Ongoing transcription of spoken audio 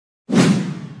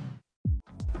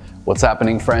What's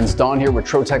happening, friends? Don here with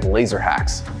Trotec Laser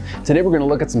Hacks. Today we're going to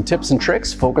look at some tips and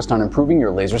tricks focused on improving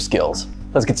your laser skills.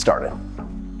 Let's get started.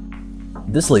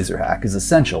 This laser hack is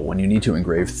essential when you need to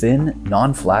engrave thin,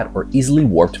 non-flat, or easily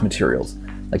warped materials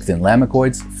like thin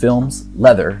lamecoids, films,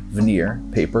 leather, veneer,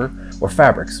 paper, or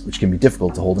fabrics, which can be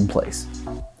difficult to hold in place.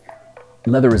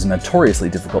 Leather is a notoriously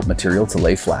difficult material to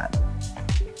lay flat.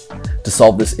 To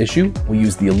solve this issue, we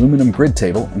use the aluminum grid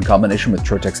table in combination with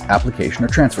Trotec's application or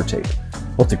transfer tape,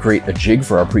 both to create a jig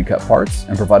for our pre-cut parts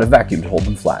and provide a vacuum to hold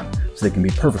them flat so they can be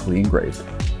perfectly engraved.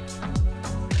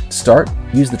 To start,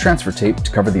 use the transfer tape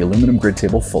to cover the aluminum grid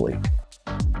table fully.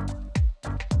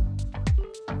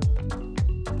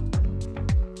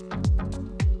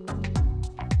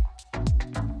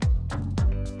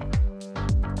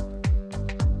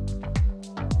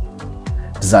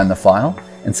 Design the file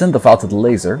and send the file to the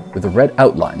laser with a red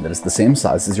outline that is the same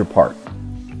size as your part.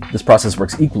 This process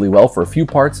works equally well for a few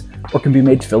parts or can be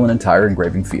made to fill an entire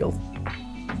engraving field.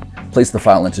 Place the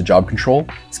file into job control,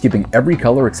 skipping every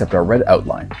color except our red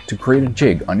outline to create a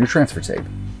jig on your transfer tape.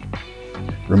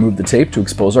 Remove the tape to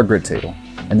expose our grid table,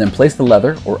 and then place the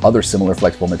leather or other similar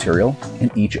flexible material in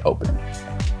each opening.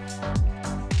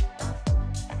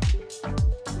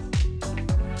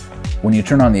 When you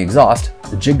turn on the exhaust,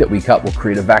 the jig that we cut will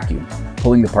create a vacuum,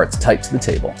 pulling the parts tight to the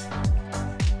table.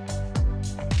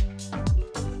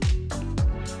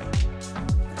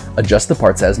 Adjust the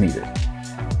parts as needed.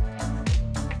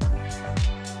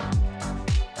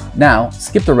 Now,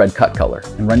 skip the red cut color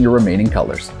and run your remaining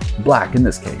colors, black in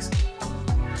this case.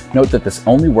 Note that this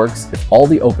only works if all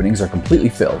the openings are completely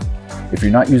filled. If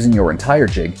you're not using your entire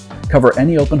jig, cover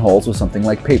any open holes with something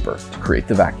like paper to create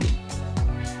the vacuum.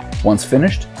 Once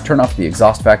finished, turn off the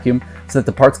exhaust vacuum so that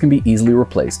the parts can be easily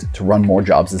replaced to run more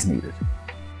jobs as needed.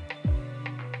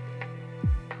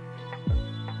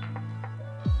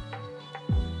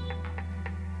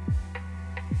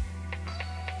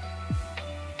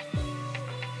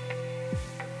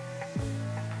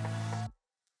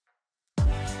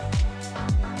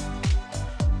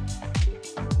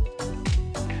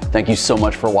 Thank you so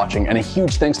much for watching, and a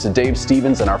huge thanks to Dave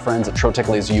Stevens and our friends at Trotec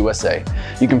Laser USA.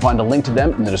 You can find a link to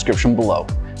them in the description below.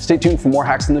 Stay tuned for more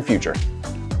hacks in the future.